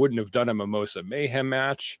 Maybe I wouldn't have done a Mimosa Mayhem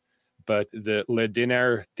match, but the Le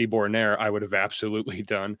Dîner de Borner I would have absolutely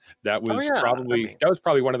done. That was that was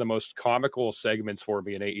probably one of the most comical segments for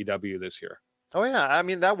me in AEW this year. Oh yeah, I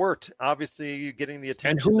mean that worked. Obviously, you getting the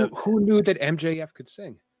attention. And who knew that MJF could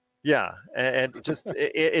sing? Yeah, and just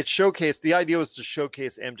it showcased. The idea was to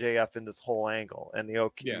showcase MJF in this whole angle, and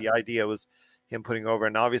the idea was him putting over.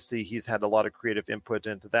 And obviously, he's had a lot of creative input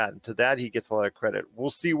into that, and to that he gets a lot of credit.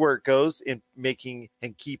 We'll see where it goes in making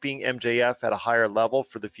and keeping MJF at a higher level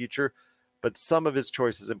for the future. But some of his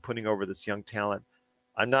choices in putting over this young talent,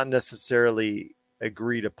 I'm not necessarily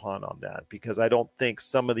agreed upon on that, because I don't think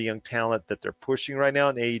some of the young talent that they're pushing right now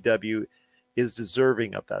in AEW is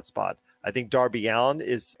deserving of that spot. I think Darby Allin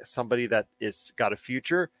is somebody that is got a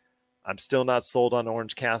future. I'm still not sold on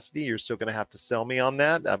Orange Cassidy. You're still going to have to sell me on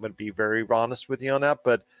that. I'm going to be very honest with you on that.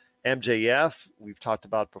 But MJF, we've talked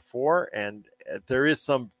about before, and there is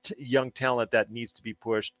some young talent that needs to be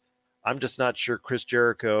pushed. I'm just not sure Chris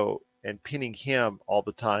Jericho and pinning him all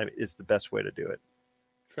the time is the best way to do it.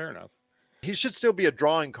 Fair enough. He should still be a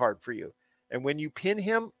drawing card for you. And when you pin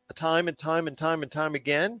him time and time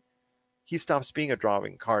again, he stops being a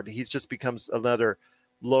drawing card. He just becomes another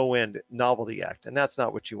low-end novelty act, and that's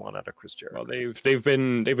not what you want out of Chris Jericho. Well, they've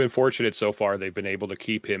been fortunate so far. They've been able to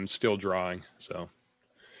keep him still drawing. So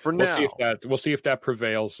now, we'll see if that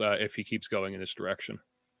prevails if he keeps going in this direction.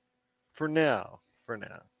 For now.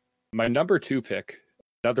 My number 2 pick,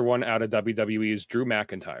 another one out of WWE, is Drew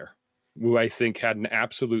McIntyre, who I think had an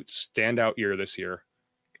absolute standout year this year.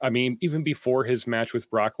 I mean, even before his match with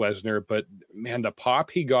Brock Lesnar, but man, the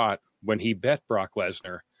pop he got when he bet Brock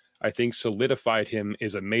Lesnar, I think solidified him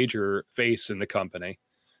as a major face in the company,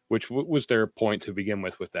 which was their point to begin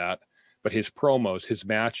with that. But his promos, his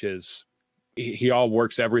matches, he all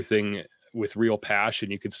works everything with real passion.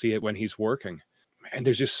 You can see it when he's working. And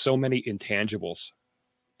there's just so many intangibles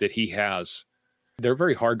that he has. They're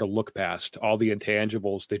very hard to look past, all the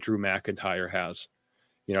intangibles that Drew McIntyre has.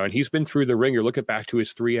 You know, and he's been through the ringer. Look back to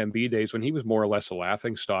his 3MB days when he was more or less a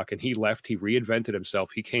laughingstock, and he left, he reinvented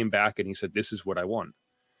himself. He came back and he said, this is what I want.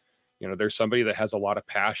 You know, there's somebody that has a lot of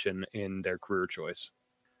passion in their career choice.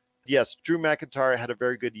 Yes, Drew McIntyre had a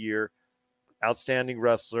very good year. Outstanding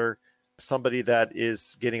wrestler. Somebody that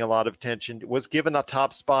is getting a lot of attention. Was given a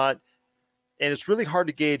top spot. And it's really hard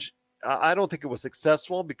to gauge. I don't think it was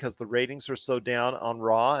successful because the ratings are so down on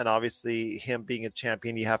Raw. And obviously him being a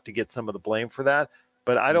champion, you have to get some of the blame for that.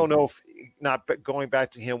 But I don't know if not going back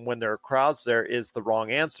to him when there are crowds there is the wrong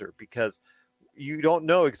answer, because you don't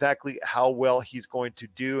know exactly how well he's going to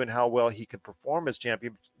do and how well he can perform as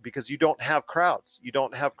champion, because you don't have crowds. You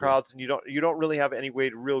don't have crowds, and you don't really have any way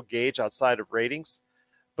to real gauge outside of ratings.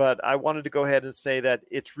 But I wanted to go ahead and say that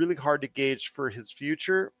it's really hard to gauge for his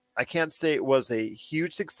future. I can't say it was a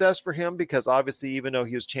huge success for him, because obviously even though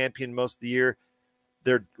he was champion most of the year,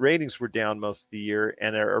 their ratings were down most of the year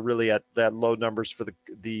and are really at that low numbers for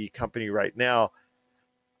the company right now.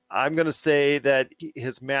 I'm going to say that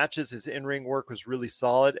his matches, his in-ring work was really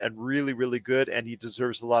solid and really, really good, and he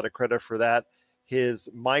deserves a lot of credit for that. His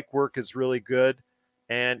mic work is really good,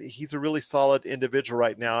 and he's a really solid individual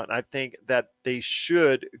right now, and I think that they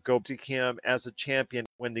should go to him as a champion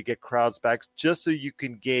when they get crowds back, just so you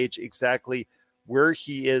can gauge exactly where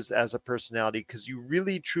he is as a personality, because you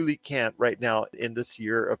really truly can't right now in this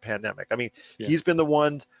year of pandemic. I mean, he's been the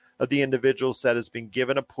one of the individuals that has been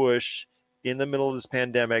given a push in the middle of this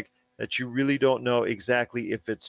pandemic that you really don't know exactly if it's